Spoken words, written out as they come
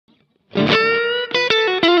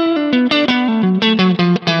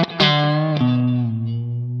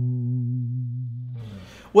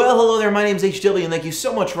Well, hello there, my name's HW, and thank you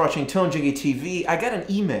so much for watching Tone Junkie TV. I got an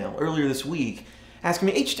email earlier this week asking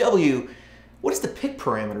me, HW, what does the pick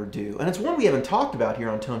parameter do? And it's one we haven't talked about here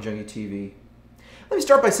on Tone Junkie TV. Let me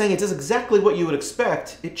start by saying it does exactly what you would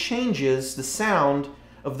expect. It changes the sound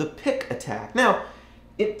of the pick attack. Now,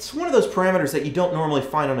 it's one of those parameters that you don't normally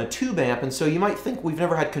find on a tube amp, and so you might think we've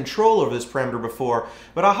never had control over this parameter before,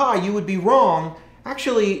 but aha, you would be wrong.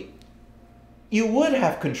 Actually, you would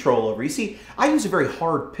have control over. You see, I use a very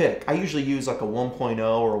hard pick. I usually use like a 1.0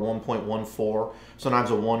 or a 1.14, sometimes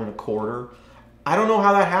a 1 1/4. I don't know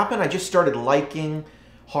how that happened. I just started liking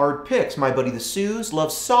hard picks. My buddy the Suze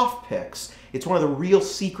loves soft picks. It's one of the real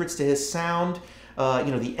secrets to his sound.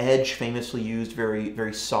 TheEdge famously used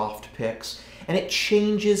very soft picks, and it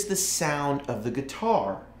changes the sound of the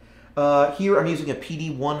guitar. Here I'm using a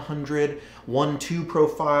PD100 1-2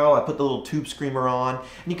 profile. I put the little tube screamer on,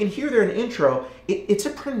 and you can hear there in the intro, it's a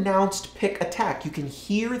pronounced pick attack. You can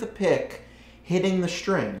hear the pick hitting the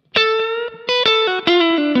string.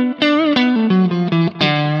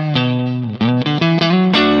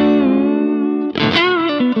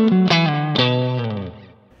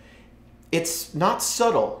 It's not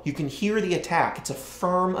subtle. You can hear the attack. It's a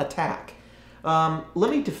firm attack. Let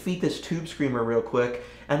me defeat this tube screamer real quick,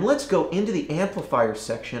 and let's go into the amplifier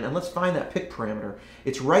section and let's find that pick parameter.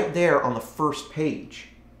 It's right there on the first page.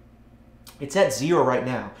 It's at 0 right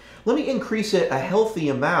now. Let me increase it a healthy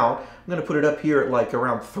amount. I'm going to put it up here at like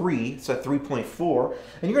around 3. It's at 3.4,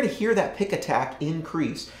 and you're going to hear that pick attack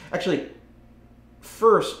increase. Actually,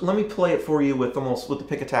 first, let me play it for you with the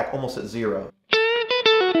pick attack almost at 0.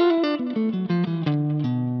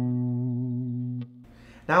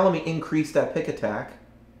 Now let me increase that pick attack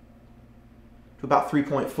to about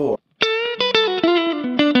 3.4.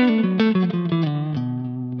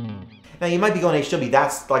 Now you might be going, HW,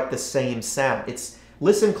 that's like the same sound.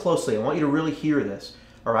 Listen closely. I want you to really hear this.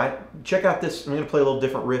 All right? Check out this. I'm going to play a little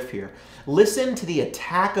different riff here. Listen to the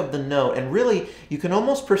attack of the note, and really you can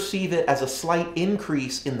almost perceive it as a slight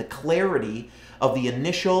increase in the clarity of the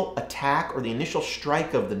initial attack or the initial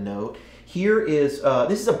strike of the note. Here is,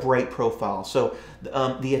 this is a bright profile, so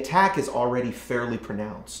the attack is already fairly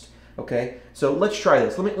pronounced, okay? So let's try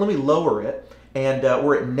this. Let me lower it, and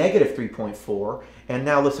we're at negative 3.4, and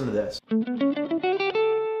now listen to this.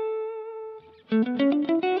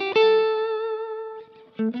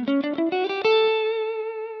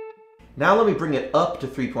 Now let me bring it up to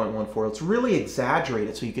 3.14. Let's really exaggerate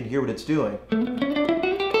it so you can hear what it's doing.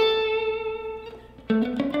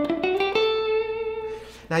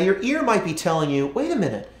 Now your ear might be telling you, wait a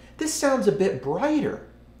minute, this sounds a bit brighter.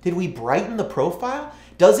 Did we brighten the profile?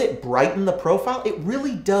 Does it brighten the profile? It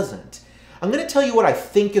really doesn't. I'm going to tell you what I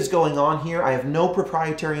think is going on here. I have no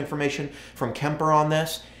proprietary information from Kemper on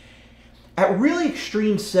this. At really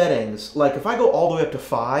extreme settings, like if I go all the way up to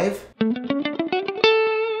 5,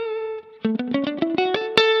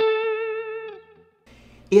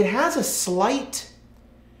 it has a slight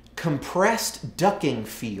compressed ducking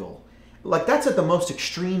feel. Like that's at the most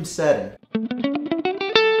extreme setting.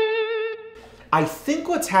 I think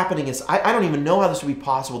what's happening is, I don't even know how this would be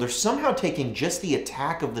possible. They're somehow taking just the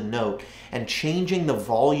attack of the note and changing the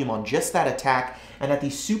volume on just that attack, and at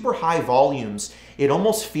these super high volumes, it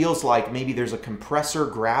almost feels like maybe there's a compressor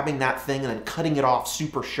grabbing that thing and then cutting it off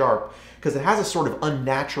super sharp, because it has a sort of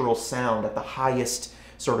unnatural sound at the highest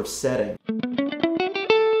sort of setting.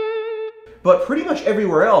 But pretty much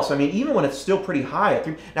everywhere else, I mean, even when it's still pretty high,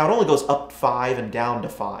 now it only goes up 5 and down to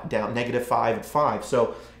 5, down negative 5 and 5,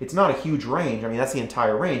 so it's not a huge range. I mean, that's the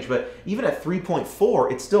entire range, but even at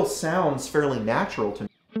 3.4, it still sounds fairly natural to me.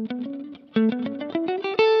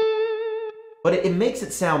 But it makes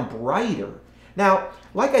it sound brighter. Now,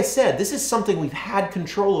 like I said, this is something we've had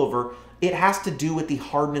control over. It has to do with the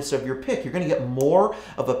hardness of your pick. You're going to get more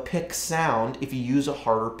of a pick sound if you use a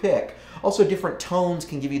harder pick. Also, different tones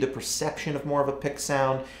can give you the perception of more of a pick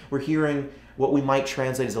sound. We're hearing what we might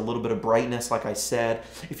translate as a little bit of brightness, like I said.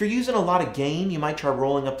 If you're using a lot of gain, you might try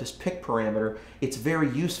rolling up this pick parameter. It's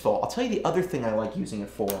very useful. I'll tell you the other thing I like using it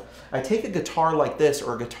for. I take a guitar like this,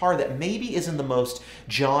 or a guitar that maybe isn't the most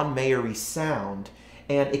John Mayer-y sound,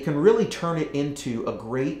 and it can really turn it into a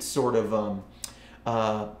great sort of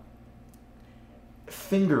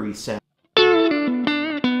fingery sound.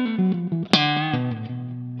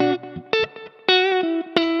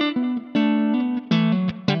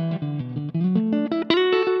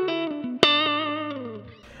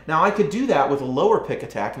 Now I could do that with a lower pick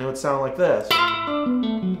attack and it would sound like this.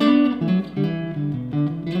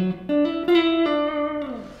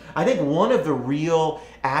 I think one of the real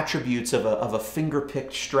attributes of a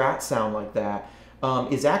finger-picked Strat sound like that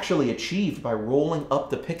is actually achieved by rolling up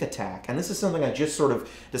the pick attack. And this is something I just sort of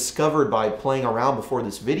discovered by playing around before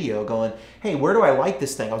this video, going, hey, where do I like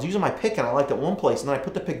this thing? I was using my pick and I liked it one place, and then I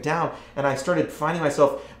put the pick down and I started finding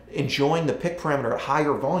myself enjoying the pick parameter at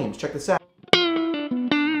higher volumes. Check this out.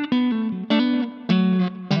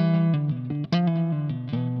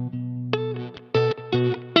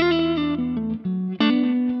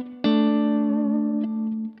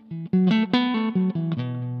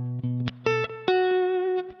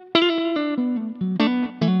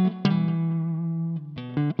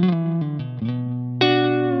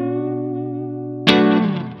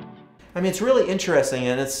 I mean, it's really interesting,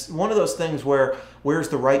 and it's one of those things where, where's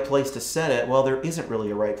the right place to set it? Well, there isn't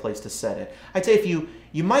really a right place to set it. I'd say if you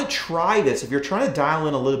might try this, if you're trying to dial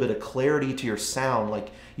in a little bit of clarity to your sound,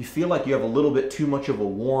 like you feel like you have a little bit too much of a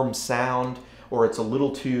warm sound, or it's a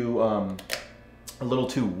little too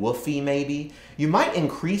woofy maybe, you might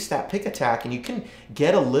increase that pick attack and you can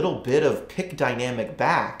get a little bit of pick dynamic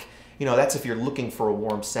back. You know, that's if you're looking for a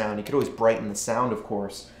warm sound. You could always brighten the sound, of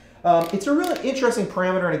course. It's a really interesting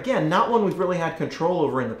parameter, and again, not one we've really had control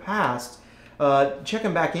over in the past.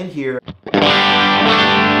 Checking back in here.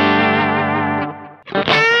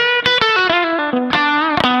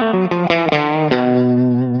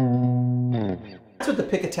 That's with the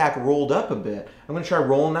pick attack rolled up a bit. I'm going to try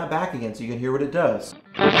rolling that back again so you can hear what it does.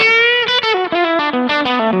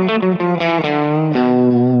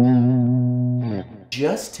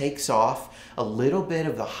 Just takes off a little bit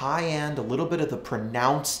of the high end, a little bit of the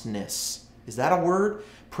pronouncedness. Is that a word?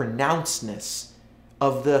 Pronouncedness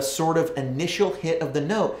of the sort of initial hit of the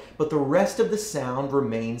note, but the rest of the sound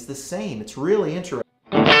remains the same. It's really interesting.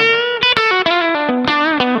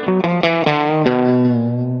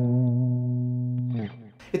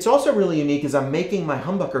 It's also really unique as I'm making my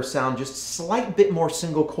humbucker sound just a slight bit more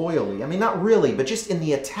single coily. I mean, not really, but just in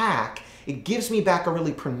the attack, it gives me back a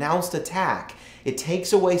really pronounced attack. It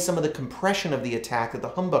takes away some of the compression of the attack that the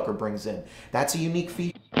humbucker brings in. That's a unique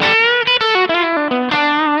feature.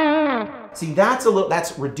 See,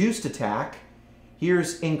 that's reduced attack.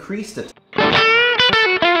 Here's increased attack.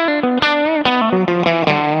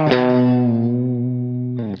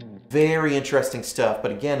 Very interesting stuff, but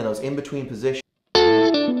again, in those in-between positions,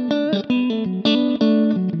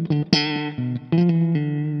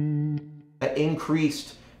 that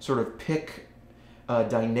increased sort of pick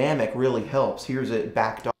dynamic really helps. Here's it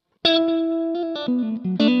backed off.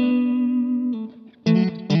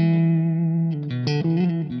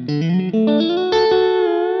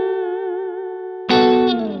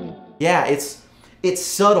 Yeah, it's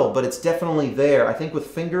subtle, but it's definitely there. I think with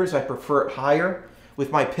fingers, I prefer it higher.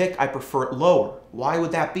 With my pick, I prefer it lower. Why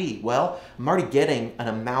would that be? Well, I'm already getting an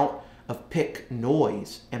amount of pick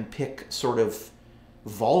noise and pick sort of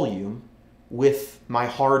volume with my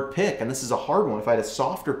hard pick, and this is a hard one. If I had a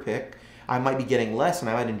softer pick, I might be getting less and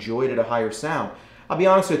I might enjoy it at a higher sound. I'll be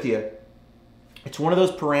honest with you, it's one of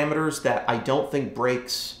those parameters that I don't think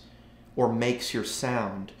breaks or makes your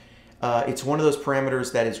sound. It's one of those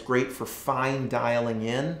parameters that is great for fine dialing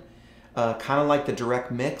in, kind of like the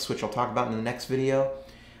direct mix, which I'll talk about in the next video.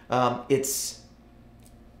 It's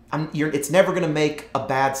never going to make a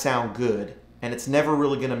bad sound good, and it's never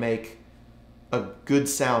really going to make a good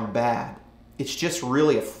sound bad. It's just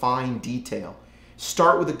really a fine detail.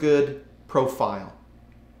 Start with a good profile.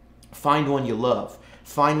 Find one you love.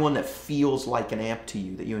 Find one that feels like an amp to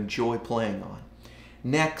you, that you enjoy playing on.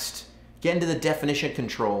 Next, get into the definition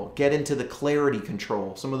control. Get into the clarity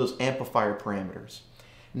control, some of those amplifier parameters.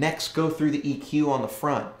 Next, go through the EQ on the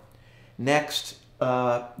front. Next,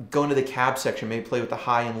 go into the cab section, maybe play with the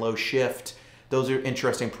high and low shift. Those are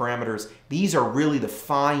interesting parameters. These are really the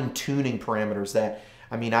fine-tuning parameters that,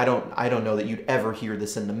 I mean, I don't know that you'd ever hear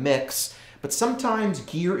this in the mix, but sometimes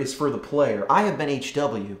gear is for the player. I have been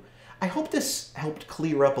HW. I hope this helped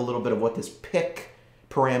clear up a little bit of what this pick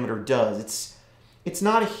parameter does. It's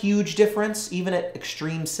not a huge difference, even at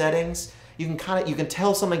extreme settings. You can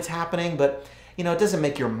tell something's happening, but you know, it doesn't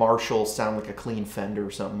make your Marshall sound like a clean Fender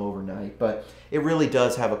or something overnight, but it really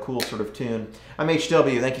does have a cool sort of tune. I'm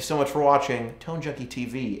HW. Thank you so much for watching Tone Junkie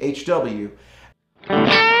TV. HW.